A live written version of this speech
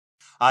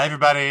Hi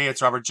everybody,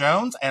 it's Robert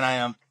Jones, and I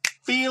am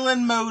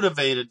feeling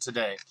motivated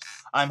today.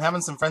 I'm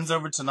having some friends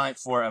over tonight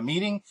for a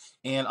meeting,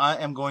 and I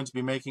am going to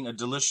be making a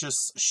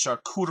delicious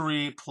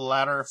charcuterie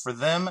platter for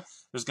them.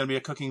 There's going to be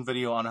a cooking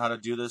video on how to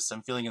do this.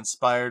 I'm feeling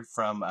inspired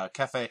from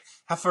Cafe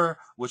Heifer,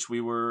 which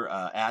we were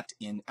at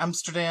in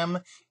Amsterdam.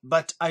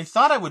 But I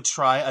thought I would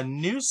try a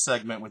new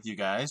segment with you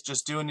guys,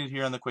 just doing it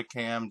here on the Quick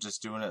Cam,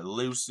 just doing it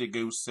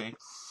loosey-goosey.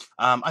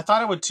 I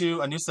thought I would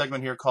do a new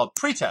segment here called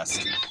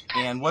Pretest.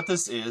 And what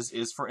this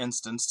is, for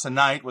instance,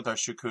 tonight with our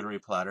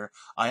charcuterie platter,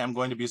 I am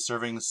going to be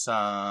serving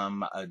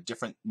some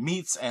different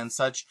meats and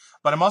such,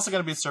 but I'm also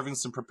going to be serving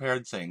some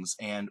prepared things.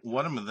 And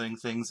one of the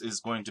things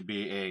is going to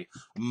be a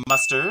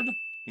mustard.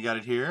 You got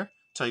it here.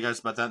 Tell you guys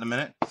about that in a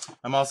minute.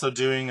 I'm also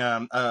doing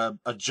a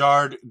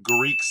jarred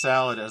Greek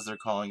salad, as they're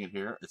calling it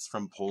here. It's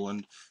from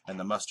Poland, and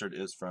the mustard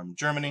is from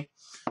Germany.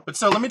 But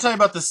so let me tell you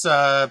about this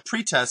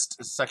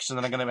pre-test section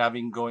that I'm going to be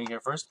having going here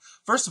first.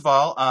 First of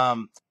all,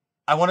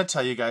 I want to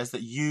tell you guys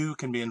that you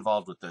can be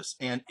involved with this.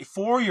 And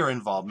for your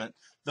involvement,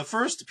 the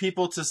first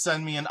people to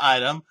send me an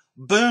item,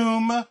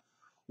 boom,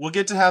 will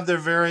get to have their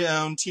very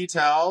own tea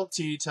towel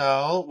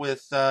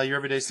with Your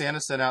Everyday Santa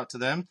sent out to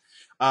them.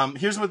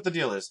 Here's what the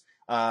deal is.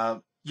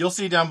 You'll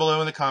see down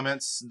below in the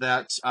comments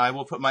that I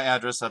will put my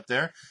address up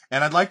there.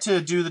 And I'd like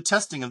to do the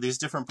testing of these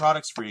different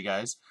products for you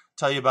guys,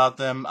 tell you about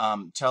them,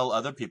 tell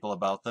other people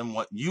about them,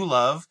 what you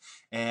love,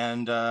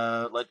 and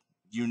let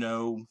you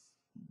know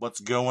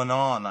what's going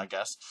on, I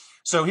guess.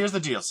 So here's the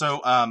deal.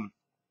 So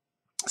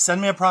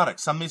send me a product.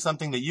 Send me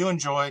something that you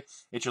enjoy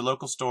at your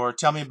local store.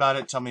 Tell me about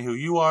it. Tell me who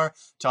you are.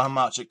 Tell how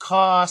much it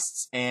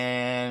costs,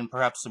 and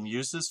perhaps some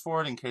uses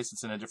for it in case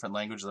it's in a different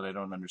language that I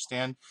don't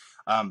understand.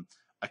 I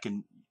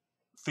can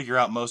figure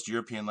out most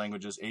European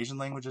languages. Asian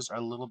languages are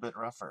a little bit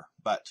rougher.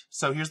 But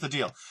so here's the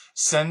deal.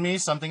 Send me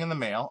something in the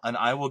mail, and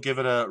I will give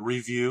it a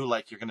review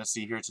like you're going to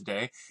see here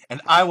today, and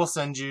I will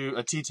send you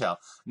a tea towel.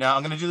 Now,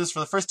 I'm going to do this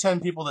for the first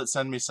 10 people that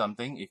send me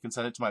something. You can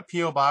send it to my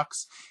P.O.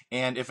 box,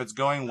 and if it's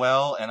going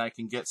well and I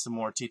can get some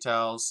more tea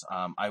towels,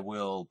 I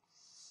will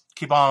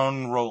keep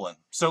on rolling.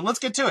 So let's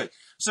get to it.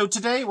 So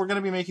today we're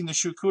going to be making the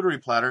charcuterie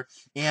platter,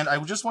 and I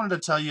just wanted to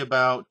tell you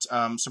about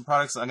some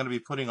products that I'm going to be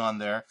putting on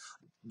there.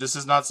 This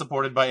is not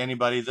supported by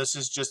anybody. This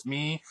is just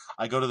me.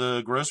 I go to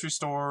the grocery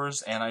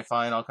stores and I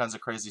find all kinds of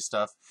crazy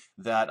stuff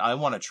that I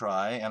want to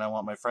try and I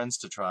want my friends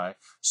to try.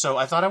 So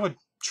I thought I would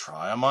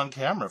try them on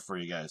camera for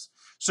you guys.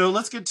 So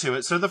let's get to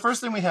it. So the first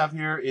thing we have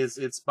here is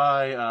it's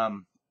by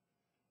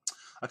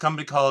a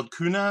company called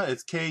Kuna.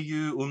 It's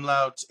K-U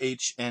umlaut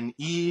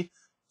H-N-E. It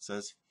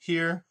says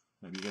here.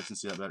 Maybe you guys can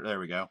see that better. There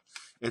we go.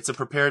 It's a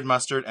prepared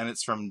mustard, and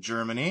it's from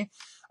Germany.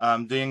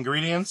 The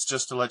ingredients,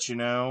 just to let you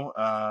know,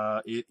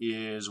 it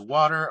is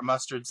water,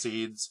 mustard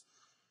seeds,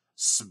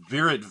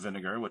 spirit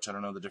vinegar, which I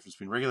don't know the difference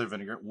between regular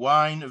vinegar,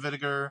 wine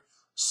vinegar,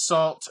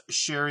 salt,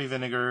 sherry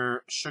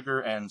vinegar, sugar,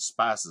 and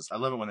spices. I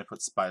love it when they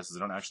put spices. They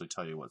don't actually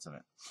tell you what's in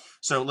it.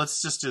 So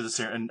let's just do this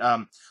here. And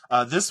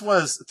this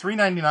was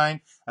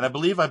 $3.99, and I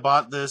believe I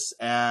bought this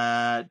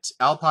at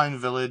Alpine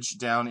Village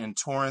down in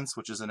Torrance,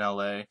 which is in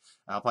LA.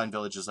 Alpine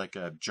Village is like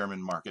a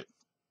German market.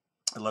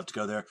 I love to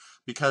go there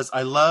because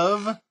I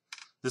love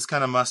this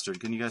kind of mustard.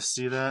 Can you guys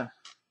see that?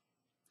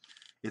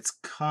 It's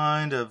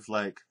kind of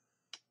like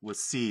with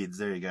seeds.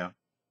 There you go.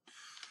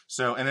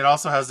 So, and it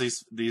also has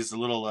these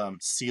little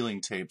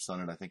sealing tapes on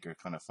it. I think are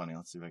kind of funny.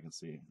 Let's see if I can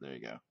see. There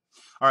you go.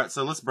 All right,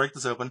 so let's break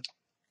this open.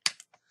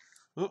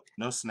 Oh,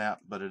 no snap,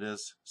 but it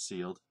is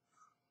sealed.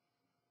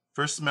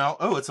 First smell.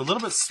 Oh, it's a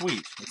little bit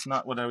sweet. It's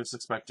not what I was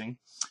expecting.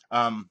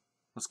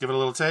 Let's give it a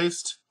little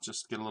taste.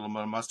 Just get a little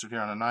bit of mustard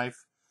here on a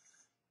knife.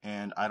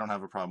 And I don't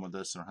have a problem with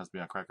this. It has to be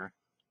on a cracker.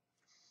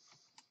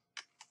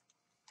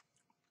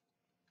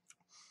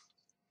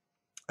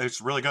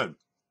 It's really good.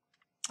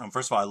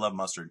 First of all, I love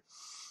mustard.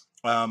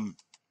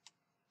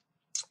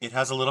 It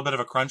has a little bit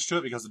of a crunch to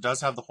it because it does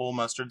have the whole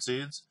mustard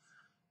seeds.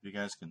 You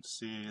guys can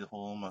see the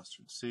whole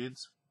mustard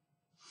seeds.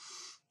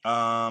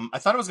 I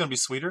thought it was going to be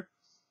sweeter.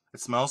 It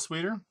smells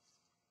sweeter,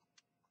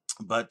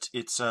 but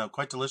it's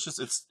quite delicious.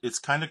 It's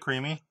kind of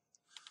creamy.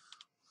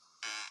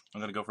 I'm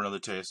going to go for another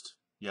taste.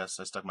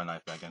 Yes, I stuck my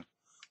knife back in.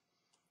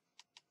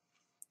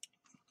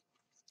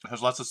 It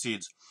has lots of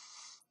seeds.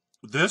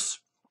 This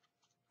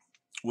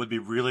would be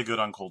really good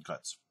on cold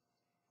cuts.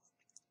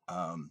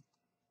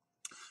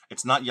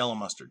 It's not yellow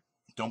mustard.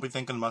 Don't be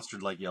thinking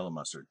mustard like yellow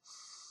mustard.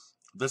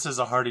 This is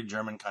a hearty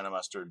German kind of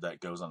mustard that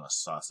goes on a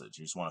sausage.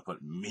 You just want to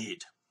put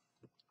meat.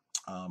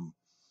 I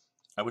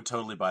would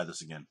totally buy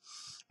this again.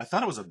 I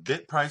thought it was a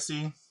bit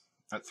pricey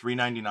at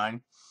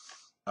 $3.99.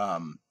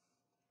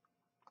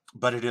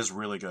 But it is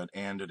really good,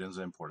 and it is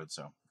imported.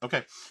 So,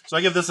 okay. So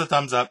I give this a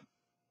thumbs up.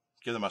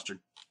 Give the mustard.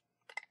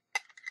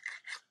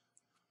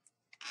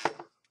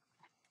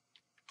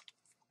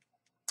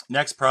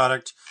 Next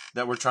product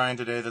that we're trying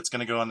today that's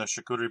going to go on the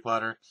charcuterie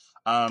platter.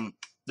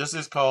 This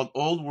is called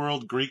Old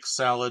World Greek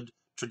Salad,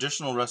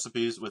 Traditional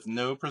Recipes with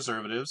No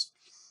Preservatives.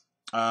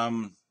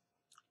 I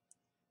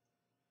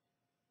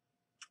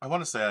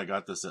want to say I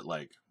got this at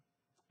like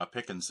a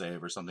Pick and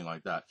Save or something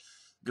like that.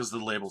 because the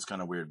label's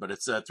kind of weird. But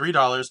it's $3.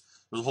 There's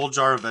a whole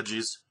jar of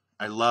veggies.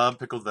 I love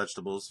pickled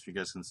vegetables, if you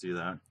guys can see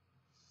that.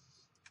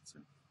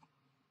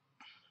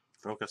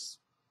 Focus.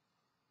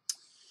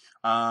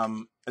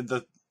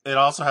 It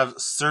also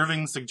has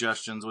serving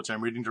suggestions, which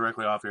I'm reading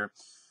directly off here,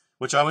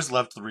 which I always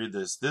love to read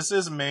this. This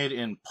is made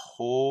in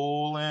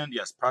Poland.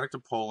 Yes, product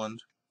of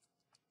Poland.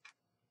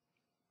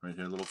 Right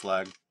here, little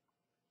flag.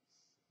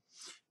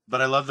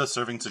 But I love the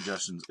serving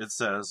suggestions. It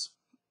says,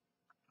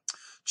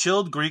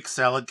 chilled Greek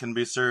salad can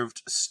be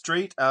served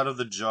straight out of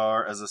the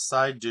jar as a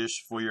side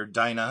dish for your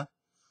dina.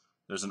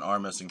 There's an R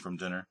missing from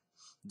dinner.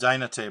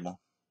 Dina table.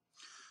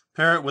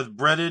 Pair it with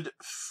breaded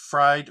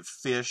fried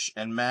fish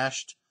and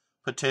mashed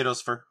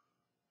potatoes for,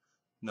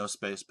 no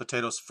space,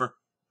 potatoes for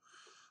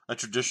a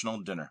traditional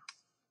dinner.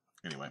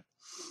 Anyway.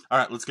 All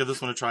right, let's give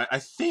this one a try. I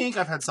think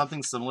I've had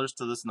something similar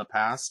to this in the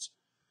past.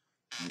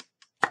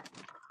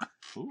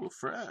 Ooh,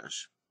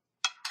 fresh.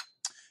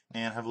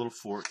 And I have a little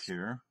fork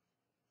here.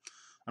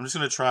 I'm just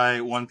going to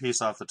try one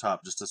piece off the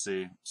top just to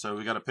see. So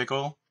we got a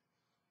pickle.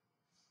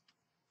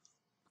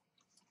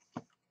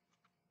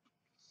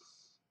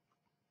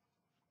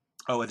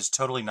 Oh, it is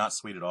totally not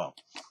sweet at all.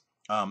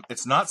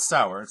 It's not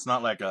sour. It's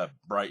not like a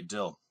bright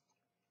dill.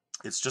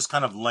 It's just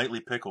kind of lightly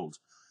pickled.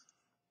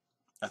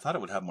 I thought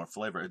it would have more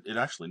flavor. It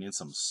actually needs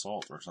some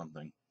salt or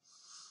something.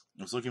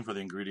 I was looking for the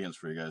ingredients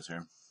for you guys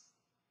here.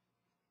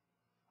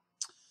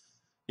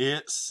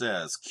 It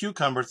says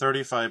cucumber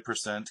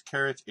 35%,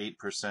 carrot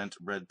 8%,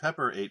 red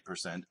pepper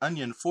 8%,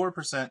 onion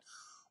 4%,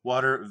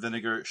 water,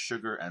 vinegar,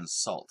 sugar, and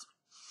salt.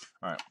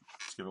 All right,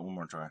 let's give it one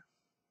more try.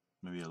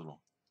 Maybe a little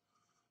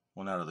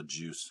one out of the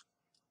juice.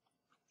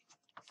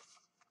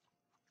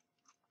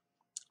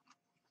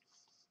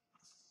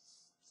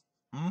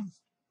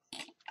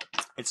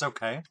 It's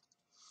okay.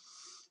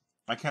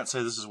 I can't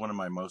say this is one of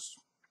my most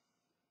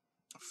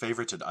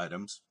favorited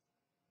items.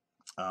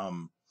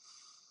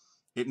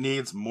 It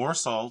needs more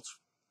salt,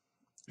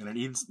 and it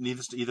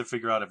needs to either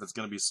figure out if it's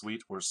going to be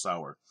sweet or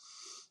sour.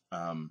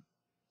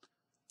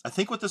 I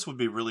think what this would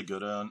be really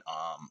good on,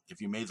 if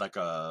you made like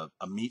a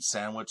meat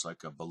sandwich,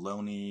 like a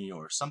bologna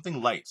or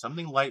something light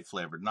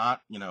flavored,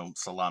 not, you know,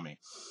 salami,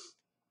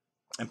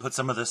 and put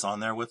some of this on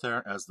there with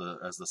there as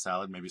the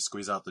salad. Maybe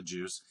squeeze out the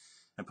juice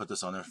and put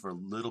this on there for a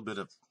little bit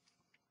of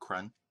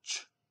crunch.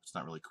 It's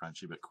not really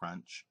crunchy, but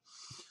crunch.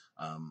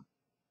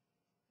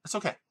 It's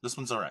okay. This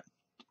one's all right.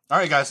 All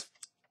right, guys.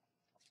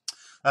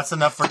 That's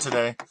enough for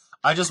today.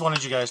 I just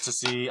wanted you guys to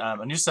see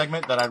a new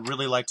segment that I'd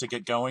really like to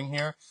get going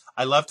here.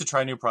 I love to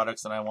try new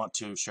products, and I want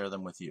to share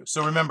them with you.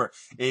 So remember,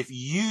 if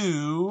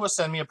you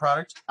send me a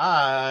product,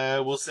 I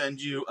will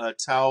send you a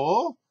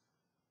towel.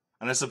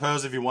 And I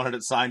suppose if you wanted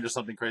it signed or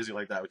something crazy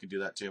like that, we could do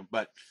that too.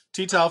 But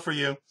tea towel for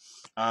you.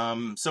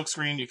 Silk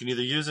screen, you can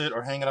either use it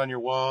or hang it on your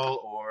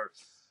wall or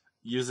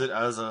use it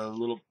as a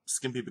little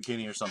skimpy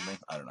bikini or something.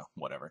 I don't know,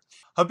 whatever.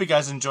 Hope you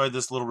guys enjoyed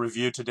this little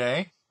review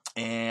today.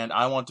 And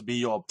I want to be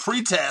your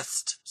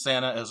pre-test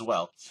Santa as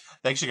well.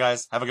 Thanks, you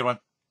guys. Have a good one.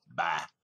 Bye.